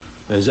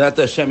Bezat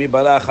Hashem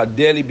Yibarach,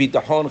 Adeli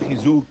Bitachon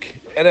Chizuk,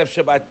 Erev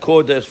Shabbat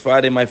Kodesh,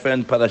 Friday, my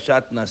friend,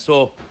 Parashat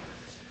Naso.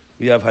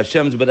 We have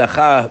Hashem's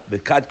Beracha,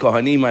 Bekat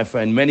Kohanim, my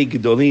friend. Many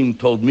Gedolim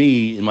told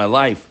me in my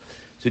life,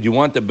 said, you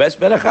want the best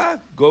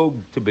Beracha? Go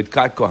to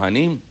Bekat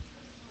Kohanim,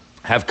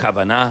 have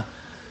Kavanah.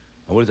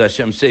 And what does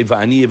Hashem say?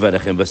 Va'ani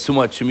Yivarachem,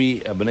 V'sumat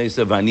Shemi, Abnei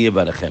Yisrael, Va'ani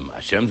Yivarachem.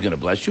 Hashem's going to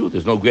bless you.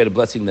 There's no greater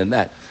blessing than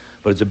that.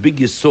 But it's a big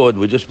yesod.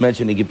 We're just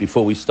mentioning it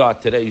before we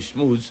start today's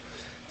shmooze,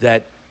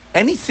 that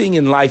anything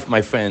in life,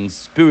 my friends,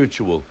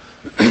 spiritual,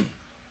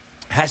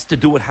 has to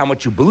do with how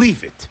much you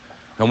believe it.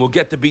 And we'll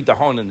get to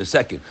bitachon in a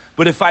second.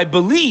 But if I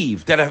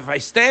believe that if I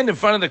stand in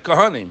front of the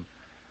Kohanim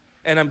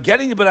and I'm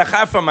getting the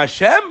beracha from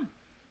Hashem,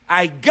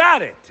 I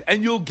got it.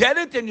 And you'll get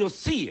it and you'll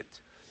see it.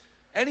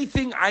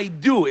 Anything I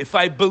do, if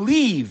I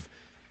believe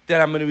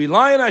that I'm going to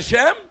rely on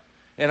Hashem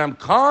and I'm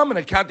calm and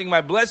I'm counting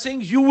my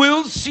blessings, you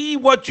will see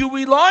what you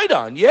relied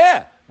on.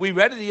 Yeah, we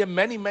read it here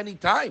many, many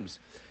times.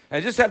 I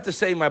just have to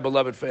say, my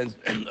beloved friends,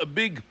 a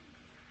big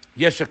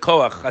yesha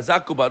koach,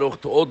 chazaku baruch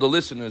to all the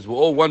listeners. We're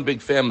all one big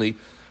family.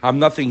 I'm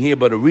nothing here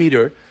but a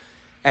reader.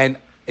 And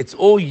it's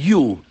all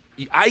you.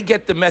 I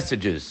get the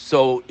messages,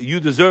 so you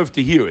deserve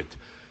to hear it.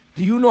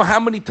 Do you know how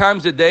many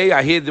times a day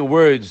I hear the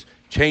words,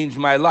 change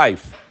my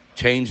life,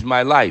 change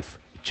my life,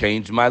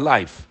 change my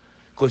life?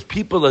 Because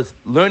people are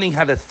learning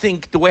how to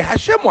think the way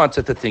Hashem wants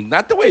us to think,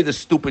 not the way the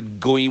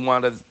stupid goyim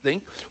want us to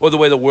think, or the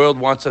way the world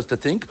wants us to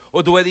think,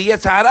 or the way the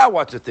Yetzer Hara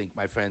wants us to think,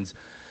 my friends.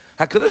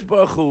 HaKadosh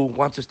Baruch Hu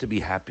wants us to be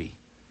happy,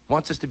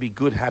 wants us to be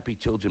good, happy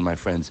children, my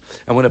friends.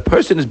 And when a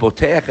person is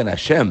boteach in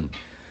Hashem,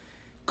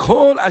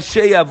 Kol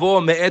asher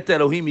yavo me'et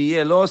Elohim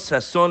yeh lo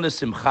sason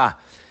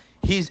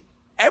lesimcha.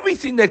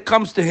 Everything that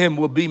comes to him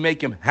will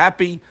make him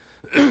happy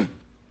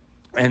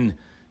and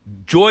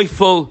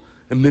joyful,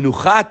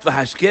 menuchat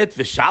v'hashket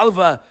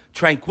v'shalva,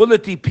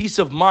 tranquility, peace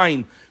of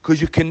mind,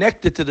 because you're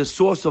connected to the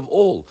source of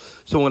all.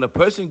 So when a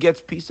person gets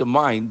peace of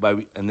mind,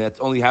 and that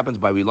only happens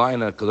by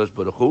relying on HaKadosh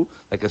Baruch Hu,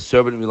 like a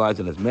servant relies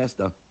on his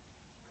master,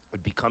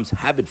 it becomes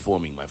habit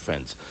forming, my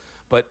friends.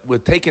 But we'll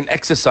take an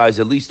exercise,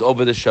 at least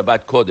over the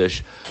Shabbat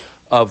Kodesh,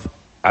 of,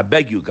 I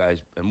beg you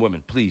guys and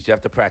women, please, you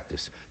have to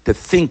practice, to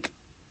think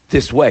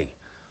this way.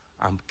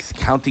 I'm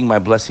counting my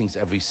blessings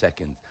every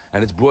second.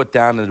 And it's brought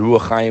down in the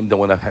Ruach Chaim that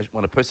when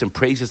a person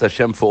praises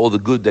Hashem for all the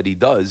good that he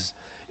does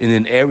in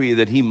an area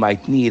that he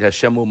might need,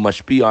 Hashem will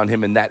mashpi on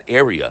him in that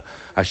area.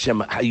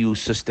 Hashem, how you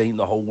sustain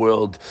the whole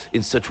world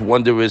in such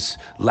wondrous,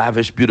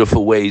 lavish,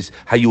 beautiful ways.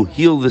 How you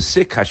heal the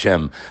sick,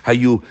 Hashem. How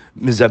you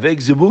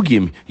mizaveg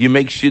zivugim, you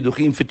make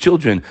shidduchim for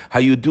children. How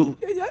you do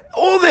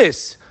all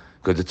this.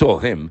 Because it's all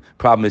him.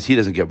 Problem is he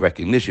doesn't get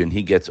recognition.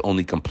 He gets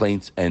only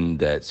complaints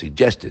and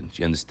suggestions,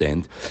 you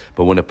understand?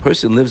 But when a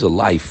person lives a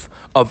life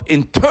of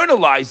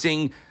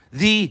internalizing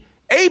the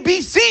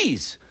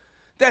ABCs,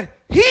 that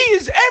he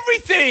is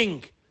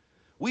everything.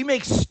 We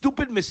make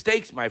stupid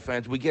mistakes, my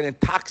friends. We get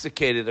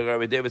intoxicated, as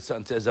Rabbi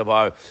Davidson says, of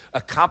our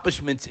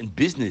accomplishments in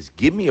business.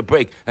 Give me a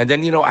break. And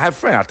then, I have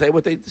friends. I'll tell you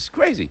what, this is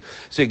crazy.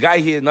 So a guy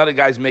here, another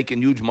guy's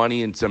making huge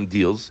money in some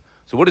deals.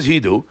 So what does he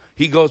do?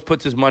 He goes,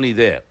 puts his money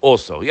there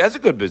also. He has a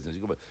good business.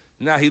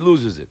 Now he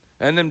loses it.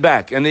 And then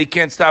back. And he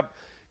can't stop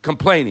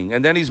complaining.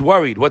 And then he's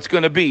worried what's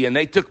going to be. And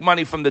they took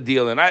money from the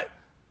deal. And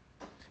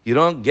you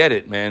don't get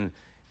it, man.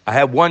 I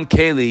have one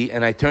keli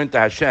and I turn to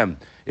Hashem.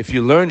 If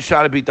you learn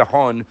Shara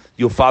Bitachon,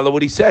 you'll follow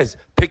what he says.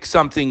 Pick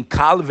something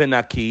kal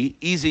v'naki,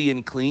 easy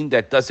and clean,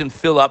 that doesn't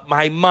fill up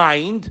my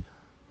mind,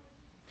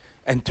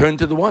 and turn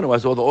to the one who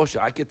has all the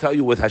osha. I can tell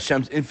you with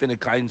Hashem's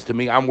infinite kindness to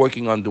me, I'm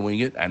working on doing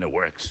it, and it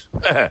works.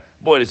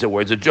 Boy, does it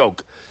work. It's a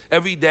joke.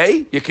 Every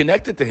day, you're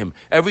connected to him.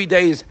 Every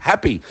day is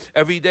happy.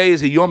 Every day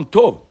is a Yom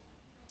Tov.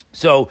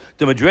 So,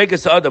 the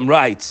Madregas Adam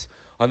writes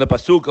on the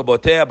Pasuk,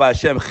 Abotea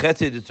ba'Hashem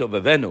chesed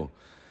etzovavenu.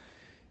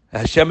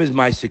 Hashem is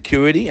my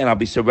security, and I'll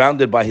be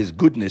surrounded by his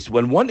goodness.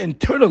 When one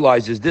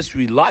internalizes this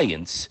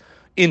reliance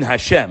in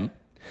Hashem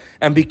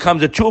and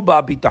becomes a true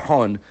Ba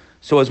Bitachon,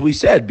 so as we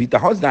said,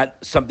 bitachon is not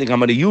something I'm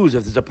going to use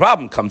if there's a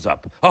problem comes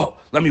up. Oh,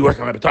 let me work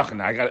on my bitachon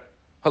now. I got it.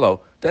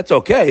 Hello, that's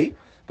okay,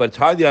 but it's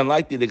highly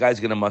unlikely the guy's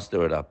going to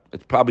muster it up.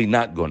 It's probably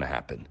not going to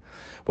happen.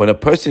 When a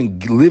person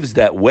lives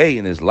that way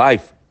in his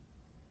life,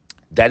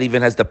 that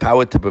even has the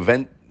power to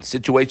prevent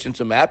situations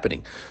from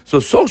happening. So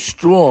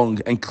strong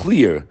and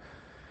clear,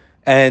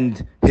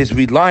 and his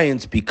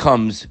reliance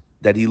becomes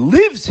that he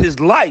lives his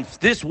life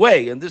this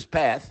way, in this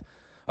path,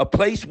 a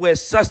place where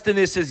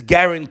sustenance is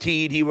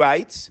guaranteed, he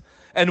writes,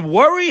 and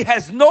worry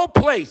has no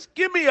place.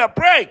 Give me a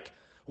break.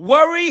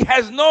 Worry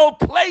has no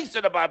place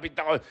in the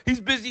Babitachon.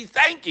 He's busy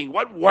thanking.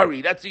 What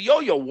worry? That's a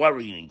yo-yo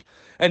worrying.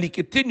 And he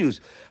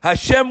continues,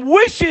 Hashem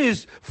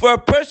wishes for a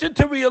person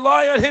to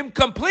rely on him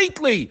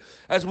completely.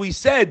 As we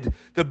said,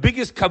 the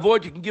biggest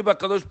kavod you can give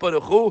HaKadosh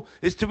Baruch Hu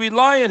is to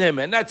rely on him.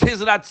 And that's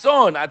his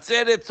ratzon.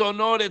 Atzer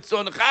etzono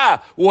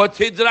retzoncha. What's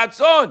his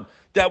ratzon?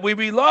 That we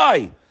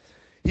rely.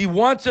 He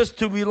wants us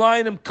to rely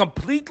on him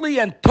completely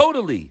and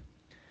totally.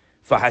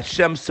 For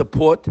Hashem's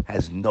support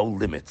has no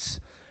limits.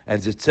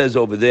 As it says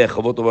over there,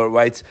 Chavot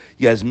writes,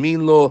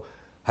 Yazmin lo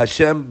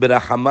Hashem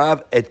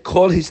berachamav et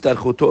kol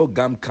histarchuto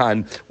gam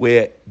kan,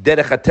 where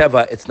derech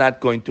hateva, it's not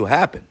going to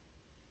happen.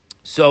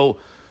 So,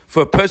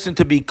 for a person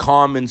to be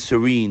calm and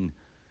serene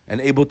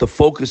and able to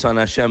focus on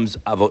Hashem's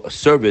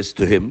service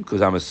to Him,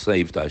 because I'm a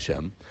slave to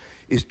Hashem,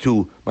 is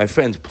to, my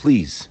friends,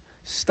 please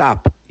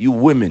stop. You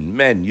women,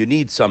 men, you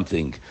need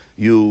something.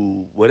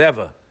 You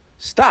whatever.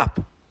 Stop.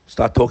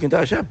 Start talking to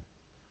Hashem.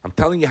 I'm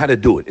telling you how to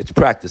do it. It's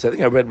practice. I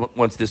think I read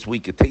once this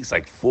week, it takes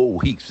like 4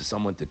 weeks for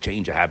someone to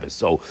change a habit.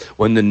 So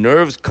when the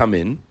nerves come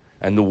in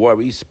and the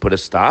worries, put a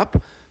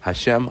stop.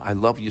 Hashem, I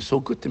love you, so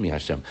good to me,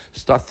 Hashem.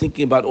 Start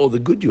thinking about all the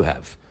good you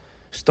have.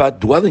 Start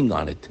dwelling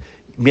on it.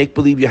 Make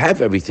believe you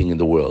have everything in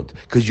the world,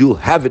 because you'll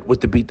have it with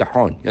the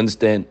bitachon. You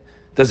understand?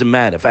 Doesn't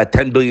matter. If I had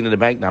 10 billion in the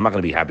bank, now I'm not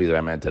going to be happy that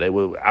I'm at today.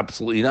 Well,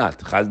 absolutely not.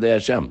 Chazdei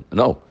Hashem.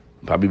 No.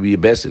 Probably be a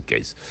basket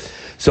case.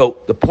 So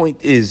the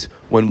point is,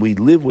 when we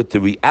live with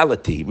the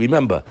reality,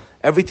 remember,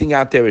 everything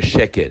out there is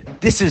sheker.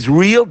 This is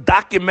real,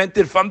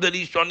 documented from the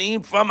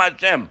Rishonim, from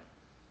Hashem,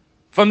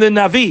 from the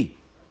Navi.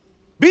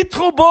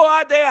 Bitchu bo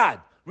ad.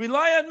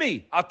 Rely on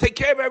me. I'll take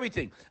care of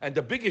everything. And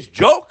the biggest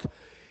joke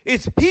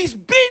is he's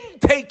been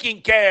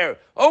taking care.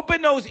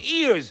 Open those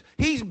ears.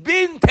 He's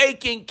been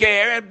taking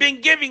care and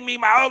been giving me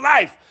my whole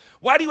life.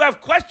 Why do you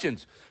have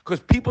questions? Because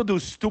people do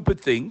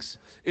stupid things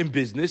in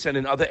business and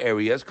in other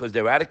areas because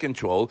they're out of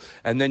control,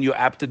 and then you're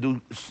apt to do,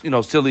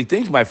 silly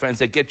things, my friends,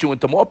 that get you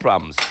into more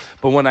problems.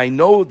 But when I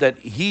know that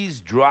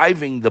he's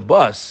driving the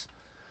bus,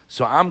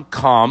 so I'm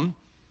calm,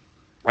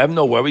 I have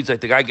no worries.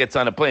 Like the guy gets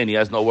on a plane, he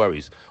has no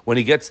worries. When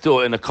he gets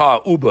in a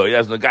car, Uber, he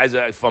has the guys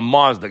from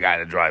Mars, the guy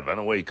to drive. I don't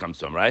know where he comes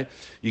from, right?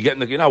 You're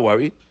not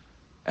worried.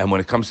 And when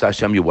it comes to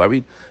Hashem, you're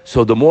worried.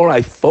 So the more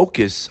I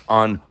focus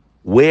on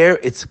where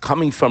it's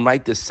coming from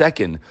right this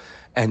second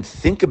and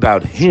think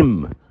about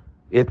Him,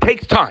 it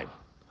takes time.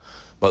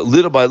 But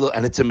little by little,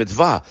 and it's a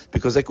mitzvah,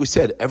 because like we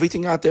said,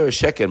 everything out there is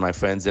sheker, my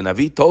friends. And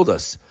Avi told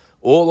us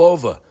all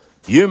over,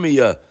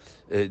 Yirmiyah,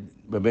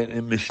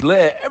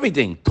 Mishleh,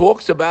 everything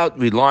talks about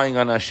relying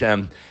on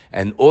Hashem,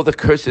 and all the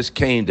curses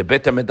came. The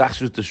Bet HaMikdash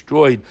was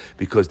destroyed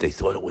because they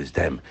thought it was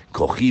them.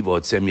 We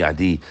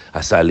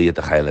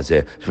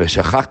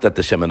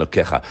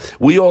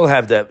all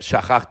have the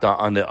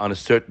shachachta on a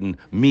certain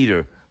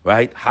meter,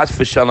 right? Has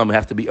v'shalom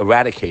have to be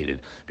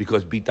eradicated,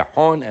 because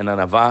bitachon and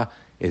anava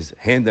is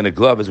hand in a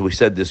glove, as we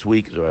said this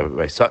week.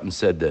 Rabbi Sutton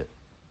said that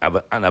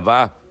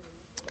anava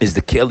is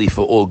the keli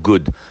for all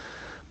good.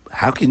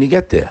 How can you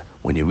get there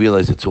when you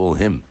realize it's all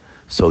Him?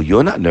 So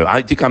you're not nervous.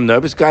 I think I'm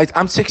nervous, guys.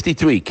 I'm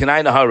 63.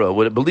 Kenai Nahara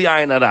with a B'li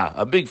Ayin Hara,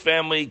 a big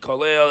family,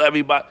 Kolel,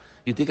 everybody.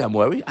 You think I'm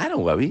worried? I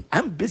don't worry.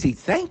 I'm busy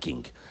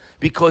thanking,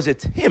 because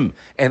it's Him.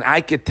 And I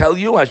could tell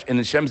you, in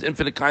Hashem's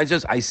infinite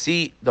kindness, I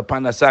see the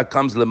Panasah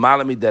comes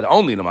L'malami, that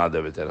only L'mal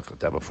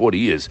 40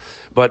 years,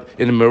 but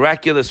in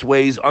miraculous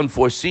ways,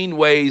 unforeseen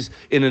ways,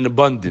 in an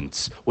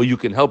abundance where you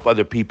can help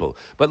other people.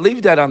 But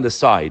leave that on the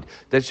side.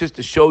 That's just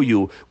to show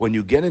you, when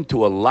you get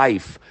into a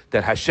life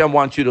that Hashem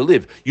wants you to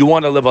live, you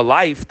want to live a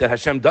life that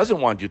Hashem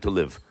doesn't want you to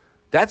live.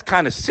 That's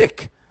kind of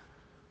sick.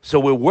 So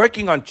we're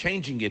working on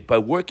changing it by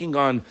working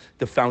on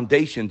the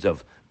foundations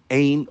of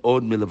Ein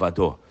Od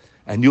Milvado,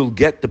 and you'll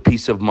get the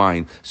peace of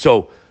mind.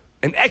 So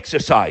an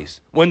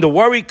exercise, when the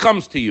worry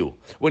comes to you,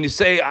 when you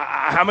say,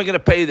 how am I going to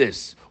pay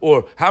this?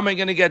 Or how am I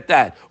going to get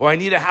that? Or I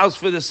need a house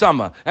for the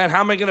summer, and how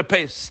am I going to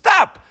pay?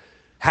 Stop.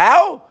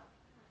 How?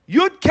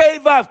 Yud Kei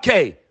Vav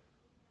Kei.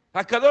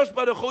 HaKadosh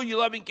Baruch Hu, your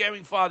loving,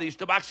 caring Father,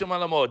 Yishtabach Shem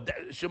Alamod,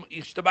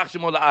 Yishtabach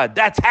Shem Ola'ad.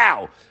 That's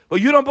how.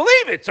 But you don't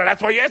believe it, so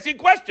that's why you're asking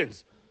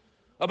questions.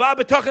 About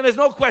B'tachan, there's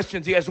no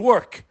questions. He has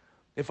work.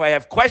 If I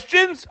have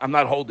questions, I'm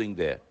not holding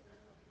there.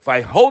 If I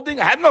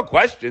have no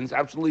questions,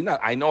 absolutely not.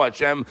 I know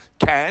Hashem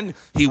can,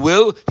 He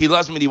will, He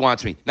loves me, He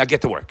wants me. Now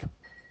get to work.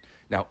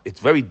 Now,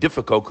 it's very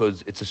difficult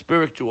because it's a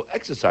spiritual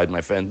exercise,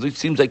 my friends. It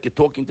seems like you're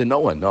talking to no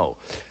one. No.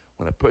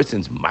 When a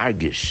person's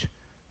margish,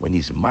 when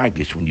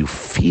you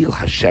feel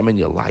Hashem in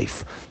your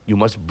life, you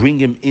must bring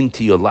Him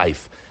into your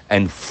life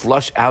and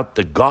flush out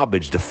the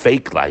garbage, the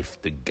fake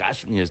life, the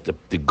gashmias,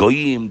 the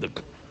goyim,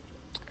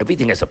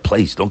 everything has a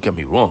place, don't get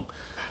me wrong.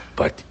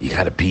 But you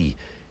got to be,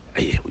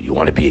 you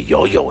want to be a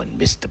yo-yo and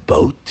miss the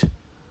boat?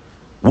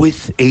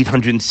 With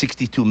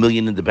 862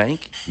 million in the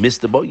bank, miss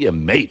the boat? Yeah,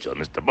 major,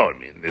 miss the boat. I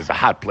mean, there's a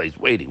hot place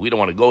waiting. We don't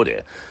want to go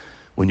there.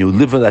 When you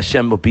live with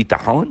Hashem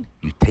bitachon,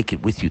 you take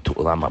it with you to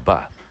Olam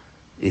Haba.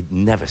 It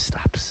never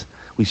stops.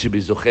 We should be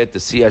zochet to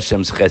see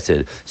Hashem's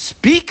chesed.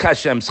 Speak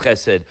Hashem's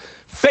chesed.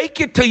 Fake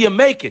it till you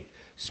make it.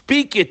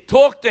 Speak it.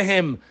 Talk to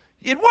Him.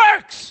 It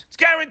works. It's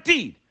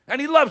guaranteed. And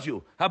He loves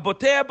you.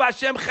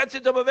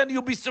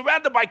 You'll be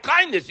surrounded by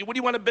kindness. What do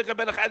you want to bigger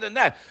better than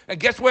that? And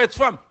guess where it's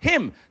from?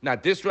 Him.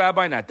 Not this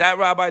rabbi, not that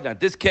rabbi, not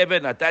this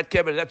Kevin, not that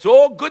Kevin. That's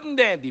all good and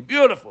dandy.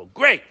 Beautiful.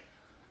 Great.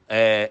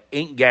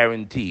 Ain't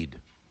guaranteed.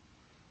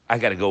 I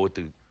got to go with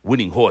the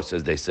winning horse,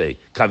 as they say,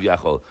 Kav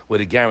Yachol, with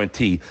a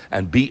guarantee,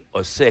 and be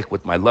osek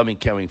with my loving,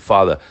 caring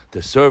Father,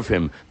 to serve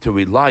Him, to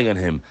rely on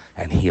Him,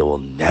 and He will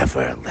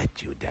never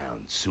let you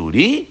down.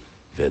 Suri,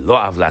 Ve'lo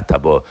avlat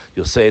tabo.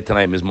 You'll say it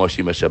tonight, Ms.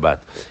 Moshe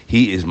Shabbat.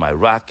 He is my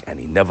rock, and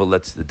he never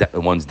lets the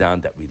ones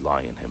down that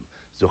rely on him.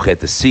 Zochet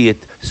to see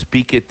it,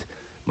 speak it.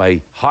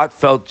 My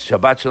heartfelt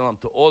Shabbat Shalom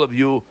to all of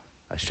you.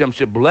 Hashem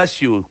should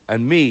bless you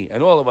and me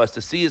and all of us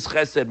to see his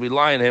chesed,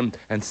 rely on him,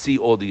 and see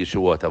all the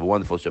Yeshuot. Have a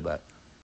wonderful Shabbat.